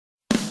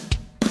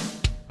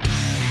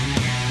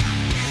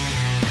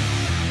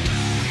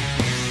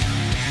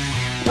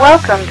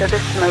Welcome to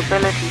this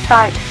mobility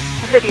site,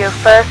 video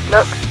first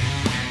look.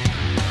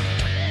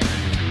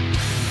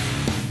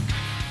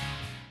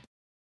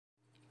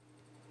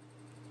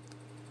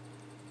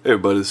 Hey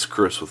everybody, this is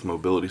Chris with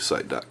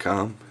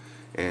mobilitysite.com,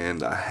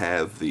 and I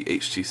have the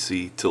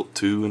HTC Tilt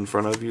 2 in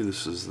front of you.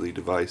 This is the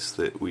device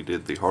that we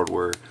did the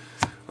hardware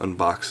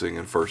unboxing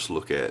and first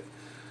look at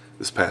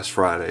this past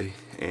Friday,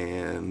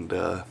 and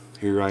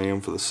here I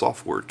am for the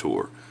software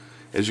tour.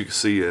 As you can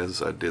see,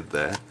 as I did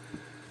that,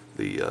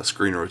 the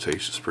screen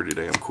rotation is pretty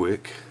damn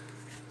quick,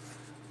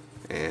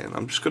 and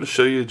I'm just going to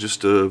show you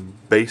just a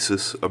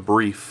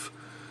brief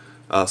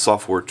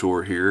software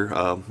tour here.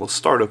 We'll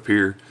start up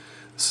here.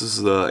 This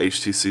is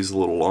HTC's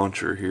little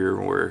launcher here,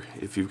 where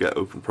if you've got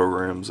open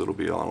programs, it'll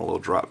be on a little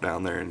drop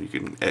down there, and you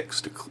can X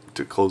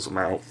to close them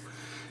out,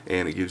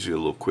 and it gives you a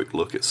little quick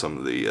look at some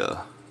of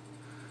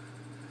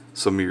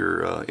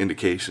your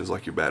indications,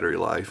 like your battery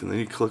life. And then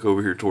you click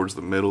over here towards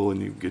the middle,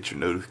 and you get your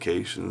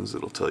notifications.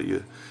 It'll tell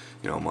you,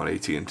 I'm on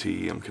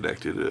AT&T, I'm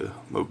connected to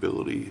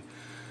Mobility,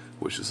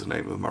 which is the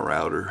name of my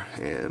router,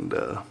 and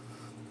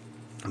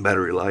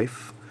battery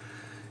life.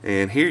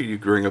 And here you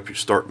bring up your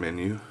start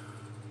menu.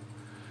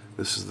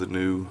 This is the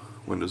new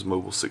Windows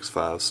Mobile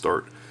 6.5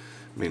 start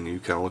menu.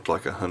 Kind of looked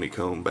like a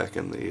honeycomb back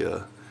in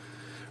the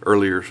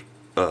earlier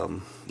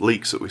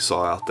leaks that we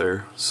saw out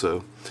there.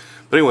 But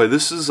anyway,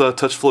 this is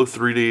TouchFlow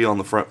 3D on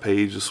the front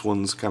page. This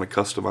one's kind of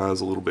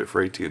customized a little bit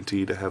for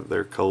AT&T to have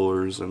their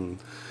colors and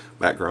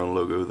background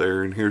logo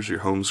there. And here's your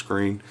home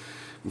screen.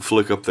 You can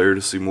flick up there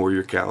to see more of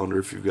your calendar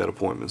if you've got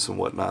appointments and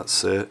whatnot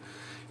set.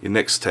 Your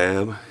next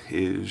tab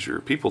is your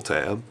People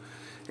tab,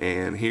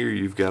 and here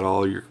you've got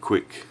all your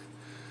quick.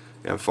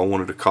 If I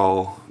wanted to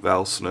call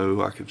Val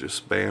Snow, I could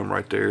just bam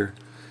right there.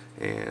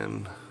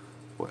 And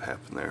what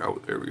happened there?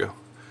 Oh, there we go.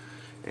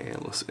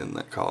 And let's end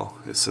that call.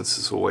 Since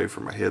it's away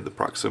from my head, the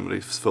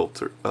proximity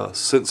filter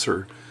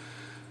sensor,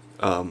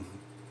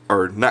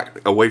 or not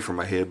away from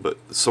my head, but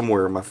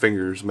somewhere my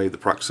fingers made the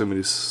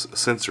proximity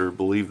sensor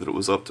believe that it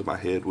was up to my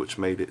head, which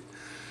made it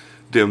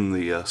dim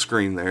the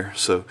screen there.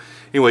 So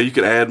anyway, you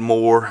could add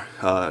more.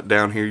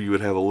 Down here you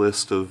would have a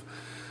list of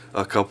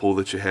a couple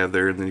that you have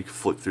there, and then you can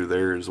flick through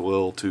there as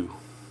well to,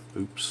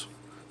 oops,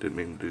 didn't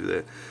mean to do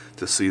that,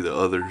 to see the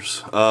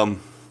others.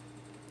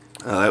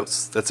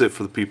 That's it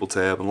for the People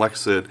tab. And like I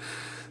said,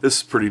 this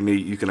is pretty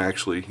neat. You can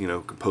actually,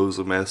 compose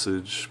a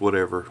message,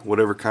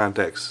 whatever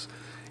contacts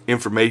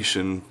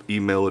information,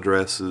 email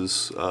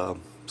addresses,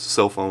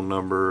 cell phone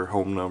number,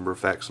 home number,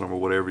 fax number,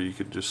 whatever, you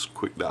could just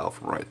quick dial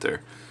from right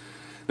there.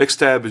 Next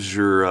tab is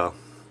your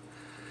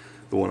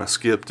the one I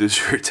skipped, is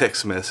your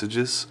text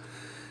messages.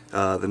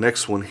 The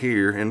next one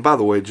here, and by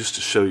the way, just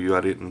to show you,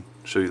 I didn't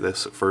show you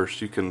this at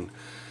first, you can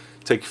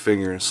take your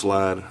finger and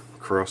slide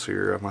across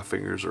here. My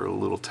fingers are a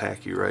little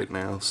tacky right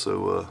now,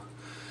 so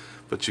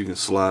but you can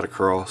slide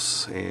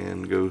across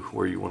and go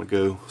where you want to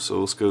go. So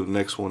let's go to the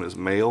next one, is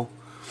mail,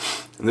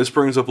 and this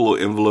brings up a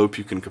little envelope.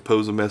 You can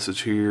compose a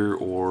message here,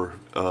 or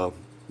open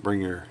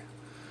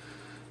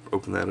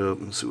that up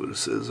and see what it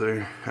says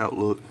there.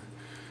 Outlook,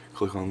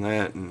 click on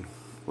that, and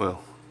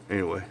well,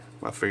 anyway,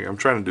 I'm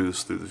trying to do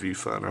this through the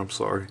viewfinder, I'm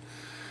sorry.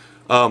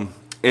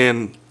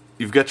 And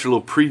you've got your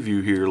little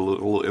preview here, a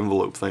little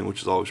envelope thing,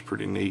 which is always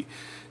pretty neat.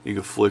 You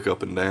can flick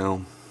up and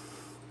down.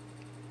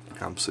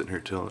 I'm sitting here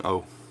telling,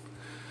 oh,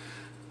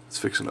 it's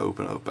fixing to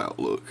open up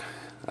Outlook.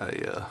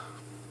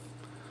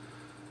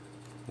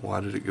 Why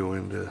did it go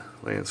into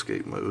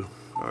landscape mode?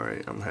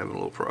 Alright, I'm having a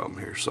little problem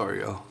here,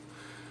 sorry y'all.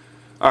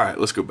 Alright,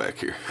 let's go back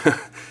here.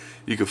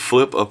 You can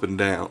flip up and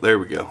down. There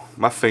we go.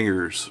 My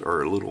fingers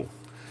are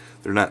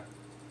they're not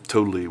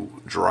totally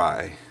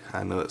dry.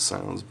 I know it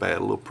sounds bad,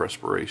 a little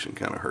perspiration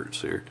kind of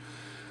hurts here.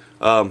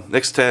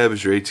 Next tab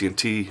is your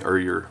AT&T, or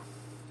your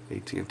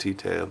AT&T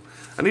tab.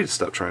 I need to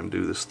stop trying to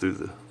do this through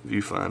the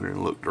viewfinder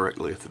and look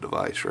directly at the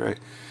device, right?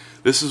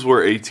 This is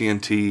where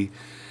AT&T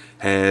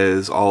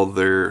has all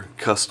their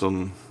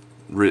custom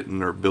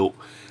written or built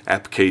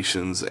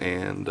applications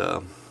and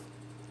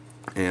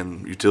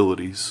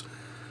utilities,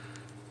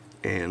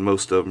 and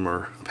most of them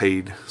are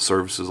paid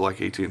services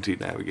like AT&T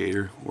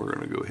Navigator. We're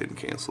going to go ahead and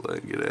cancel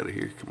that and get out of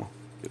here. Come on,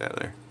 get out of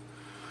there.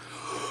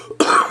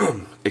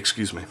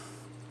 Excuse me.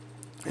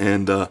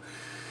 And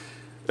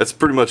that's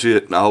pretty much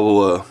it.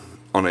 I'll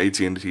on an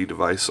AT&T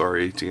device,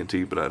 sorry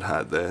AT&T, but I'd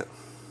hide that.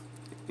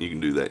 You can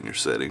do that in your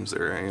settings.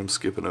 There I am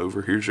skipping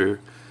over. Here's your,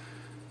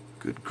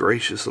 good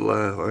gracious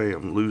alive, I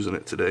am losing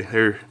it today.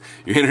 Here,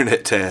 your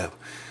internet tab.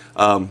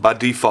 By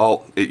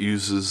default, it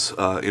uses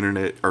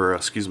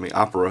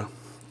Opera,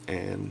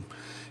 and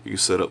you can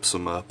set up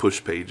some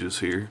push pages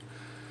here,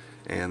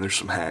 and there's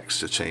some hacks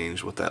to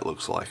change what that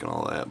looks like and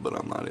all that, but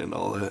I'm not into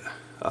all that.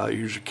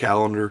 Here's your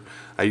calendar.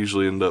 I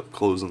usually end up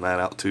closing that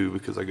out too,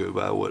 because I go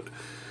by what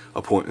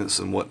appointments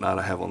and whatnot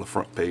I have on the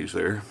front page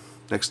there.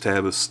 Next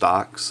tab is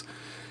stocks,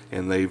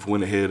 and they've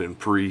went ahead and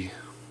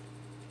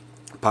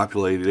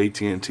pre-populated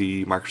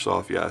AT&T,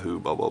 Microsoft, Yahoo,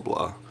 blah blah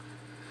blah.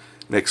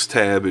 Next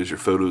tab is your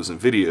photos and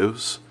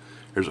videos.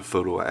 There's a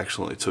photo I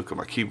accidentally took on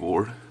my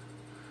keyboard,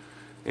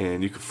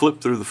 and you can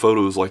flip through the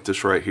photos like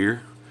this right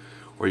here,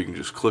 or you can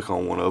just click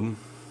on one of them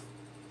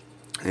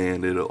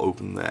and it'll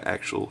open the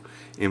actual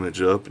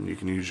image up, and you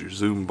can use your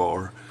zoom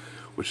bar,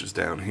 which is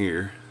down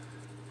here,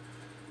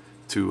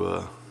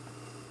 to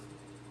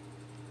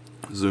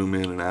zoom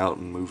in and out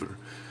and move it.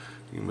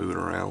 You can move it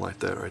around like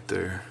that right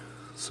there.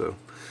 So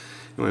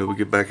anyway, we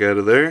get back out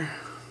of there.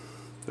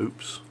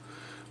 Oops,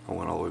 I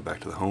went all the way back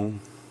to the home.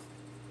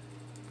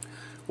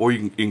 Or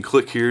you can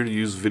click here to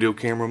use video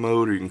camera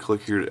mode, or you can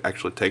click here to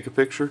actually take a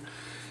picture,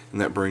 and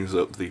that brings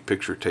up the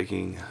picture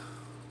taking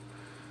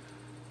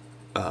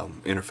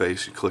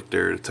interface. You click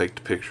there to take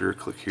the picture,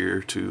 click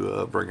here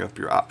to bring up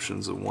your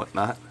options and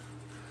whatnot.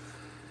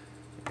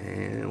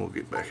 And we'll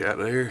get back out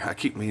of there. I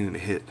keep meaning to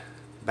hit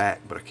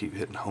back, but I keep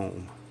hitting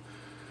home.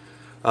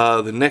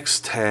 The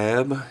next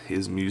tab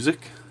is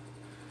music,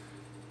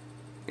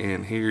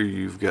 and here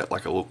you've got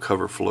like a little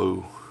cover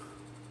flow.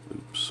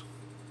 Oops.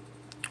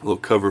 A little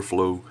cover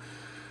flow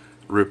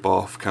rip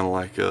off, kind of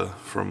like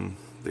from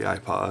the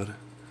iPod,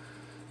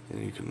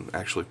 and you can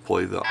actually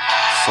play the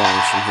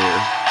songs from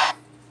here.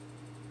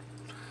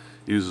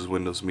 Uses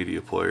Windows Media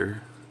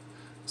Player.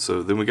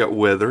 So then we got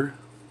weather,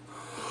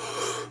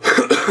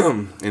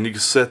 and you can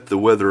set the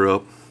weather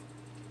up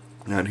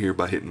down here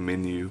by hitting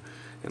menu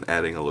and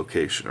adding a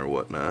location or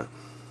whatnot,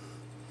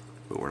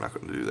 but we're not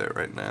going to do that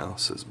right now. It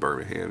says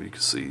Birmingham. You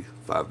can see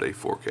 5-day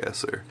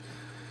forecast there.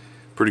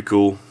 Pretty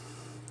cool.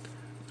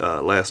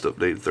 Last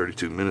updated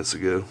 32 minutes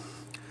ago.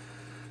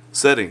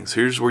 Settings.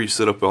 Here's where you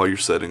set up all your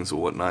settings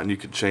and whatnot, and you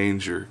can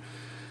change your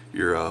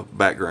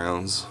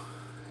backgrounds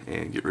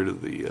and get rid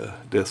of the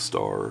Death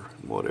Star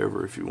and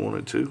whatever if you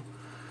wanted to.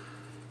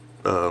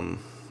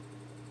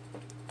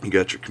 You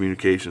got your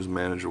communications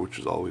manager, which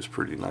is always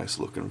pretty nice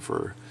looking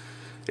for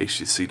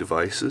HTC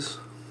devices.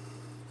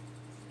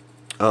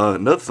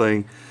 Another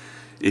thing,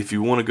 if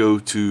you want to go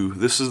to,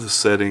 this is the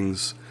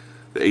settings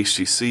the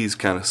HTC's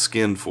kind of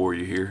skinned for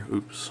you here.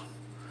 Oops.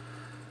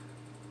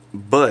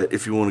 But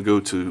if you want to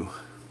go to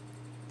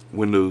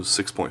Windows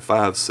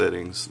 6.5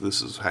 settings,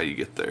 this is how you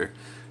get there.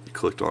 I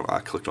clicked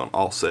on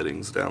all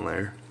settings down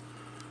there,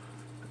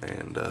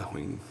 and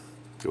we can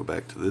go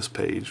back to this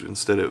page.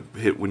 Instead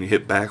of when you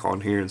hit back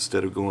on here,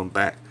 instead of going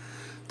back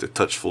to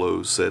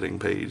TouchFlow's setting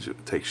page,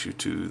 it takes you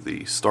to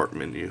the start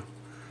menu.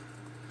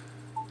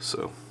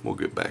 So we'll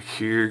get back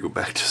here, go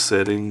back to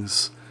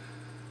settings,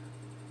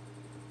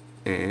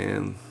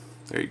 and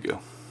there you go.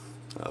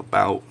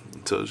 About,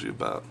 it tells you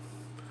about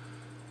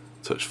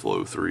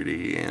TouchFlow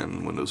 3D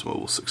and Windows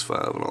Mobile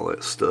 6.5 and all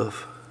that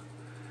stuff.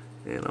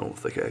 And I don't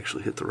think I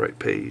actually hit the right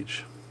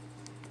page.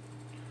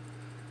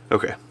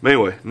 Okay,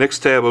 anyway, next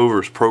tab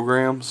over is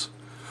programs.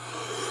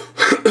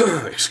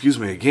 Excuse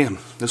me again,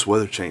 this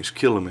weather change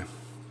killing me.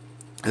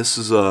 This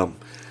is kind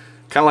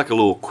of like a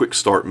little quick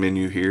start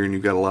menu here, and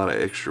you've got a lot of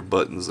extra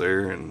buttons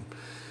there, and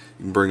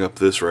you can bring up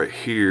this right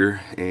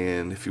here,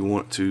 and if you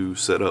want to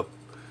set up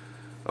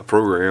a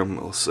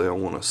program, let's say I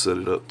want to set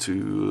it up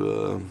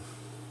to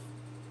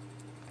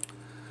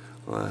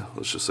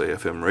let's just say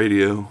FM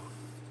radio.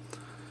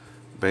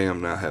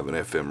 Bam, now I have an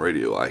FM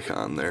radio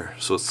icon there.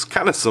 So it's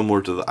kind of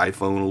similar to the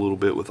iPhone a little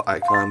bit with the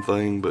icon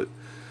thing, but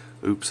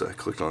oops, I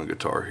clicked on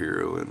Guitar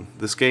Hero, and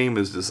this game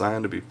is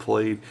designed to be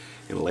played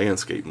in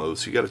landscape mode,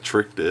 so you got to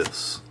trick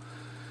this.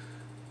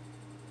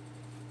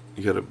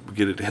 You got to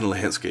get it in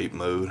landscape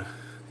mode,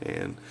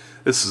 and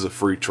this is a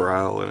free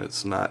trial, and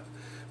it's not,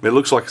 I mean, it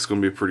looks like it's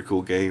going to be a pretty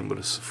cool game, but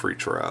it's a free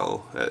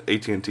trial.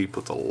 AT&T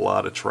puts a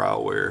lot of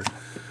trialware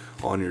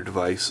on your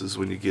devices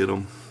when you get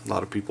them. A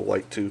lot of people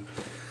like to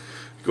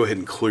go ahead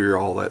and clear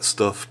all that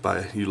stuff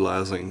by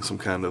utilizing some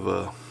kind of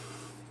a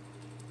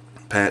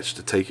patch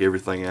to take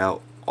everything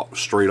out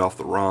straight off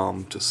the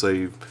ROM to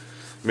save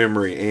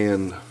memory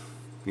and,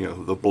 you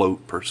know, the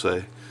bloat per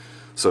se.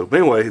 So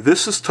anyway,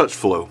 this is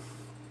TouchFlow.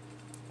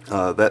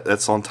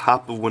 That's on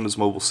top of Windows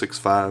Mobile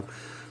 6.5.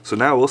 So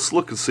now let's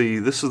look and see.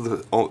 This is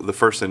the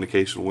first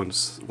indication of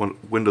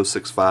Windows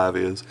 6.5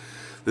 is.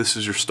 This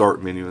is your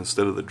start menu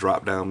instead of the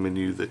drop down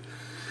menu that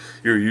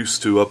you're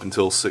used to up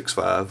until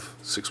 6.5,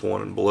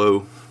 6.1 and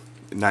below.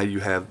 Now you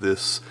have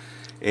this,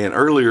 and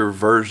earlier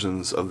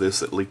versions of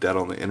this that leaked out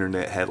on the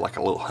internet had like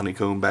a little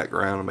honeycomb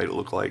background and made it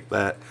look like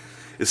that.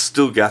 It's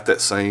still got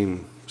that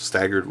same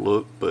staggered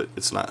look, but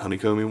it's not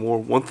honeycomb anymore.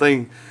 One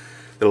thing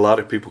that a lot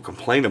of people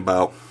complain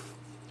about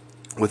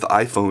with the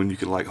iPhone, you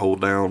can like hold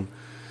down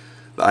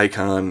the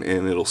icon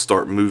and it'll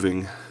start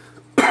moving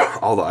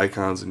all the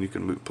icons, and you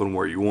can put them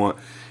where you want.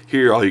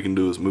 Here all you can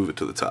do is move it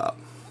to the top.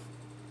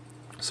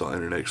 So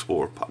Internet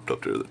Explorer popped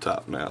up to the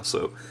top now.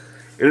 So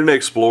Internet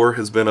Explorer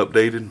has been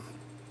updated.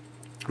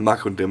 I'm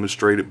not going to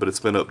demonstrate it, but it's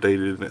been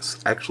updated, and it's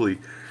actually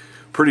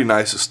pretty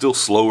nice. It's still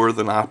slower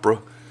than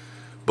Opera,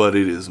 but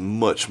it is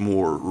much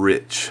more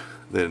rich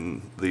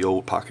than the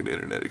old Pocket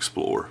Internet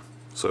Explorer.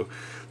 So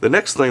the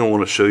next thing I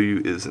want to show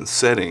you is in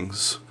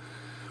settings.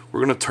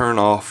 We're going to turn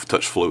off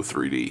TouchFlow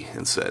 3D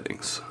in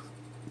settings.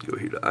 Go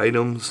here to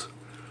items,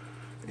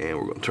 and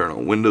we're going to turn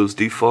on Windows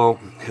default,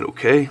 hit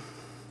OK.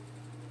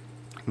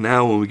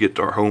 Now when we get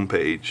to our home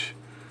page,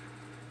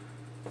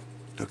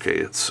 okay,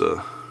 it's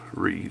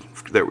read,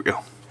 there we go.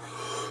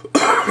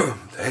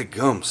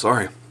 Dadgum,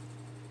 sorry.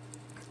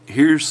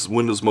 Here's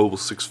Windows Mobile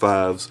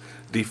 6.5's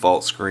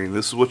default screen.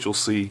 This is what you'll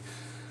see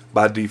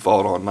by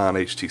default on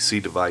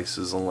non-HTC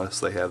devices, unless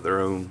they have their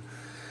own.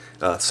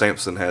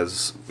 Samsung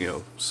has,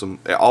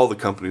 all the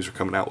companies are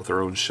coming out with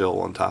their own shell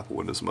on top of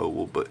Windows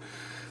Mobile, but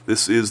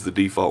this is the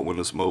default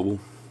Windows Mobile.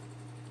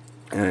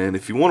 And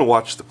if you want to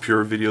watch the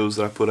pure videos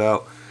that I put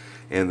out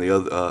and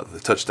the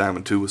Touch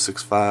Diamond 2 with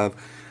 6.5,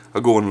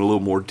 I'll go into a little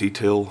more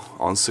detail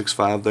on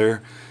 6.5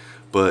 there.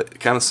 But it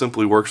kind of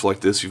simply works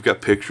like this. You've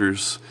got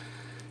pictures.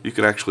 You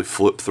can actually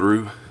flip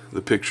through the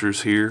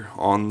pictures here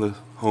on the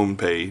home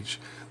page.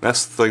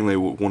 That's the thing they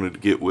wanted to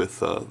get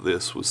with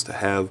this, was to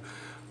have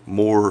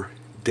more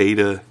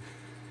data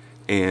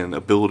and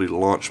ability to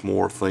launch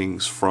more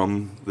things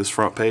from this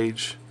front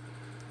page.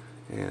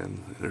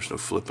 And there's no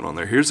flipping on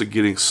there. Here's a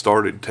Getting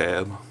Started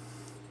tab.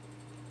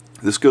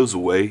 This goes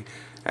away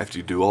after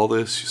you do all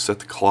this. You set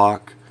the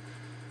clock.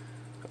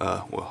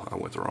 Well, I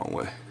went the wrong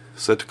way.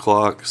 Set the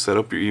clock, set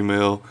up your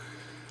email,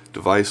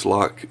 device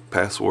lock,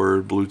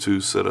 password,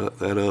 Bluetooth, set up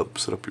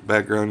your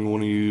background you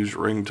want to use,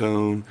 your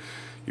ringtone,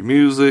 your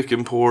music,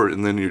 import,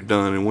 and then you're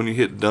done. And when you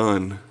hit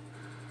done,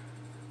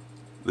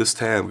 this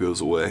tab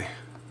goes away.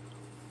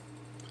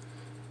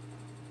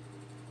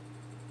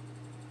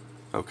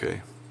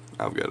 Okay,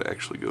 I've got to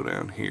actually go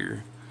down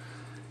here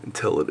and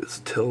tell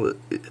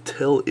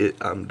it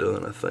I'm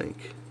done, I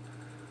think.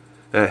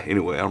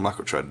 Anyway, I'm not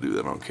gonna try to do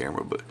that on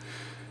camera,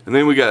 and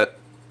then we got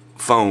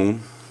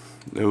phone,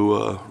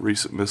 no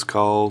recent missed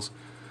calls,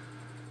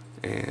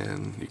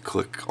 and you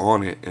click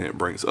on it and it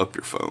brings up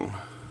your phone.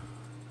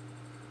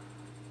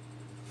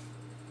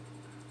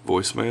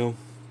 Voicemail,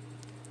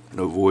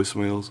 no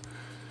voicemails.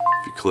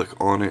 If you click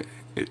on it,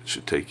 it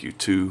should take you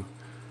to,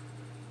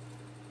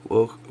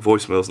 well,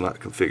 voicemail's not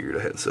configured.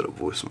 I hadn't set up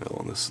voicemail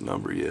on this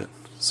number yet.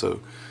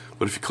 So,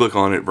 but if you click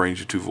on it, it brings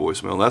you to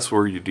voicemail. And that's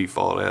where you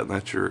default at, and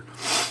that's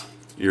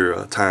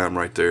your time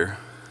right there.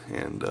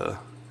 And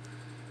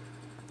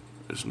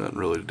there's nothing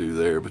really to do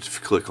there. But if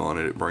you click on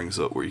it, it brings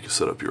up where you can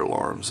set up your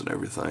alarms and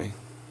everything.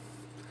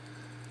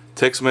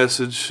 Text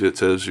message, it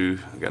tells you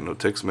I got no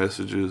text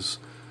messages,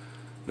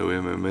 no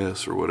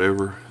MMS or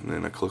whatever, and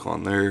then I click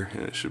on there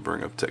and it should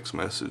bring up text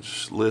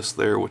message list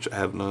there, which I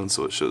have none,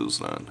 so it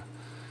shows none.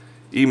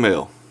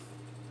 Email,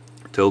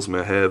 it tells me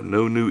I have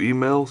no new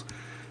emails.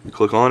 You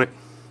click on it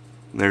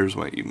and there's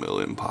my email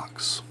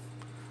inbox.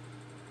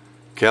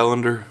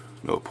 Calendar,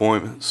 no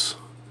appointments.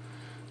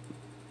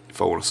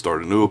 If I want to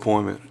start a new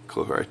appointment,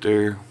 click right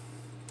there.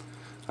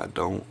 I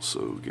don't,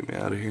 so get me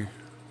out of here.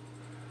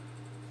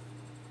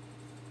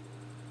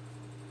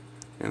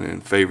 And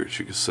then favorites,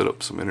 you can set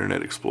up some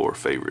Internet Explorer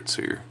favorites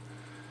here.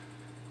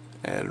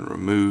 Add and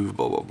remove,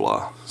 blah blah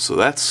blah. So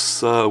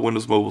that's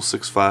Windows Mobile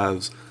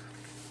 6.5's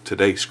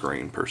today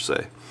screen per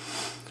se.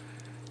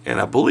 And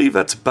I believe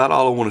that's about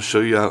all I want to show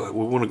you.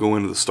 We want to go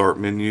into the start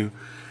menu.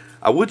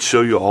 I would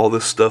show you all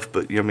this stuff,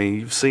 but I mean,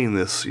 you've seen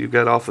this. You've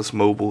got Office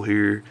Mobile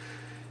here,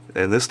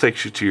 and this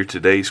takes you to your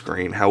today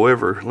screen.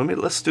 However,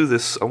 let's do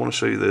this. I want to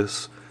show you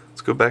this. Let's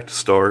go back to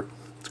start.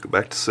 Let's go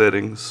back to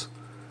settings.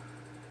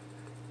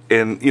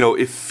 And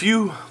if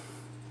you're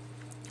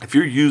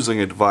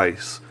using a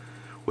device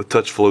with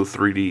TouchFlow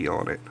 3D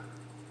on it,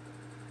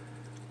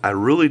 I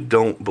really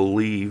don't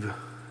believe,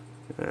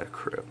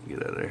 crap,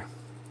 get out of there.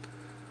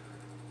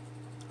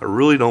 I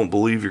really don't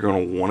believe you're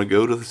going to want to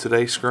go to the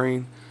today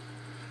screen.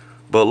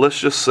 But let's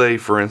just say,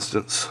 for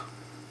instance,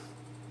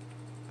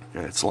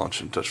 it's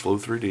launching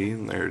TouchFlow 3D,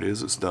 and there it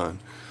is, it's done.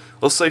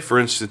 Let's say, for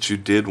instance, you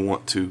did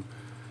want to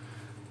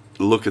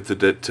look at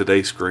the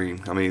today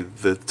screen. I mean,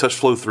 the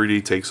TouchFlow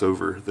 3D takes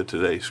over the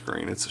today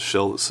screen. It's a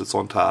shell that sits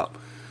on top.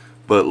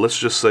 But let's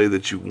just say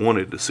that you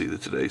wanted to see the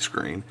today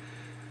screen.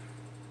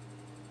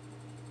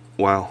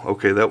 Wow,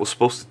 okay, that was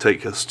supposed to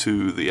take us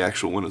to the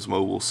actual Windows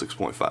Mobile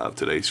 6.5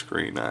 today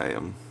screen. I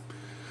am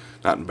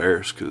not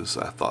embarrassed because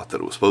I thought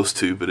that it was supposed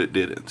to, but it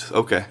didn't.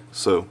 Okay,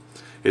 so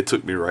it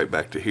took me right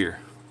back to here.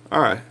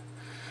 Alright,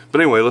 but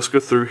anyway, let's go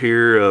through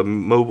here.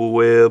 Mobile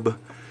web,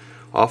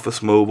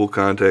 Office Mobile,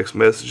 contacts,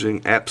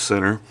 messaging, App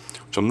Center,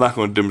 which I'm not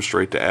going to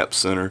demonstrate the App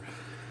Center.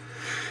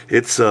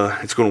 It's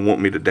going to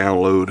want me to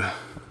download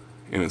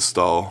and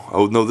install.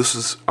 Oh no, this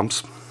is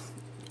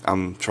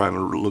I'm trying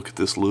to look at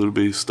this little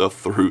bit of stuff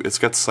through. It's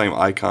got the same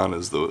icon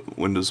as the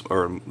Windows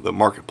or the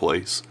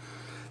Marketplace.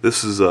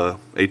 This is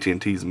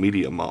AT&T's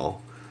Media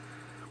Mall,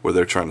 where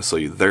they're trying to sell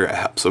you their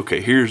apps.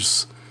 Okay,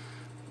 here's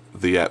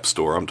the App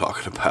Store I'm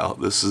talking about.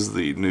 This is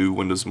the new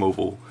Windows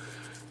Mobile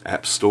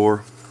App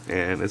Store.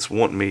 And it's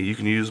wanting me, you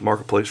can use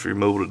Marketplace for your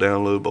mobile to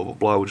download, blah, blah,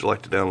 blah. Would you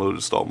like to download and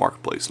install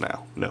Marketplace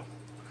now? No.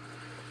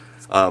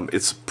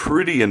 It's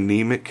pretty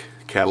anemic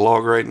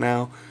catalog right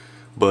now,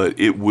 but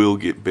it will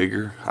get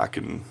bigger.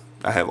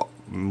 I have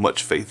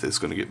much faith it's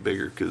going to get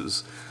bigger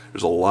because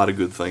there's a lot of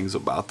good things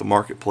about the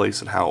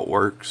Marketplace and how it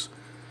works.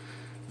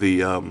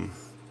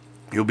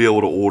 You'll be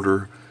able to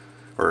order,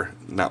 or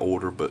not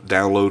order, but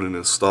download and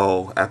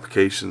install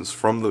applications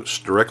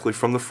directly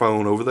from the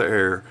phone over the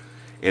air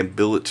and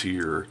bill it to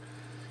your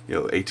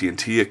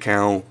AT&T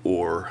account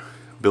or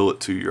bill it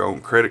to your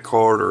own credit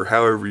card or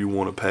however you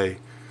want to pay.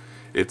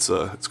 It's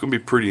going to be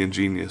pretty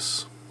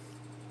ingenious.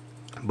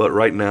 But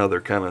right now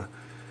they're kind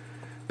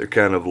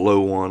of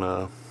low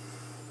on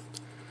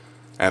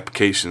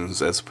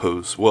applications as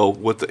opposed, well,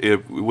 with the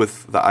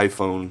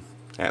iPhone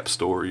App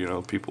Store, you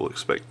know, people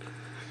expect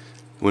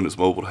Windows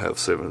Mobile to have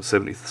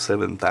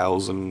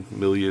 77,000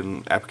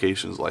 million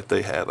applications like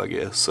they have, I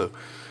guess. So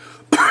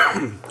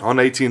on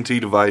AT&T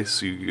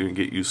device, you're going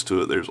to get used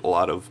to it. There's a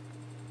lot of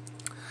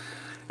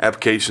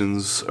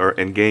applications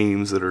and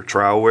games that are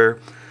trialware.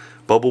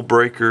 Bubble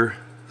Breaker,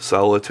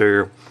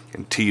 Solitaire,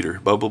 and Teeter.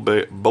 Bubble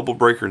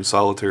Breaker and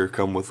Solitaire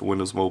come with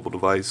Windows Mobile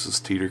devices.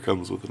 Teeter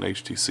comes with an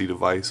HTC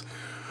device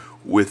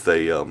with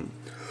a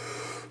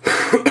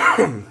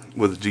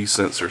with a G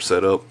sensor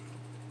set up,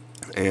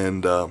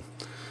 and the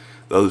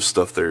other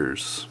stuff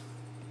there's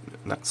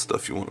not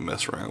stuff you want to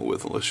mess around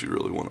with unless you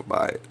really want to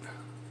buy it.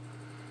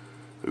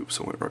 Oops,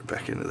 I went right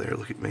back into there.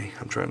 Look at me.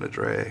 I'm trying to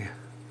drag.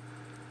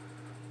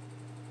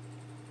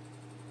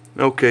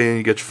 Okay, and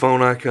you got your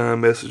phone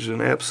icon,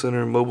 messaging, app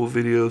center, mobile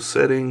video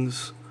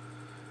settings.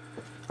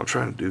 I'm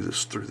trying to do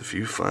this through the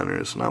viewfinder.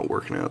 It's not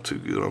working out too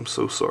good. I'm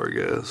so sorry,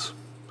 guys.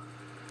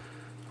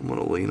 I'm going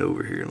to lean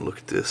over here and look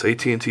at this.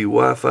 AT&T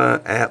Wi-Fi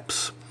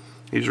apps.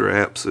 These are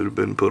apps that have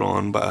been put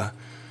on by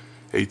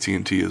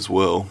AT&T as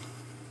well.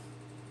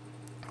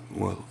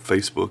 Well,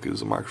 Facebook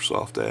is a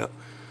Microsoft app.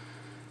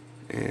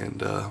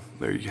 And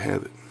there you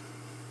have it.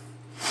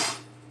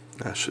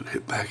 I should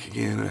hit back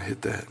again. I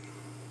hit that.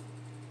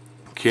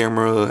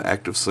 Camera,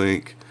 Active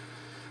Sync,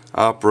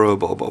 Opera,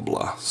 blah, blah,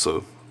 blah.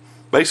 So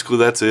basically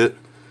that's it.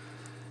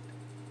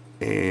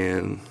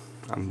 And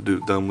I'm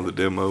done with the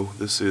demo.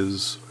 This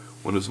is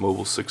Windows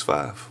Mobile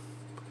 6.5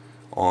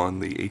 on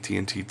the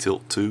AT&T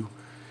Tilt 2.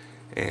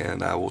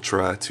 And I will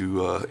try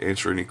to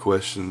answer any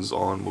questions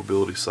on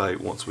Mobility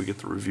Site once we get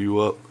the review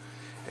up.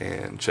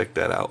 And check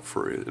that out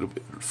for it.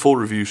 Full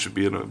review should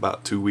be in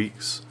about 2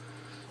 weeks.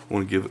 I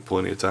want to give it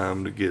plenty of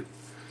time to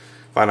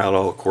find out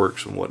all the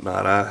quirks and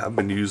whatnot. I've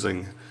been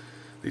using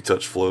the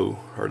Touch Pro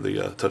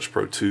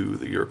 2,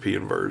 the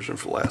European version,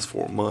 for the last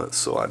 4 months,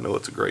 so I know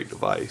it's a great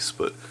device.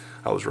 But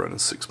I was running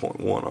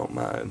 6.1 on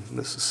mine, and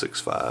this is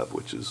 6.5,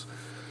 which is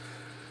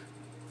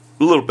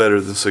a little better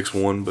than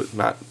 6.1, but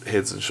not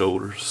heads and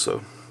shoulders.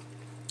 So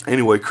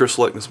anyway,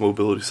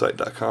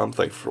 ChrisLucknessMobilitySite.com.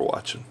 Thanks for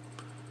watching.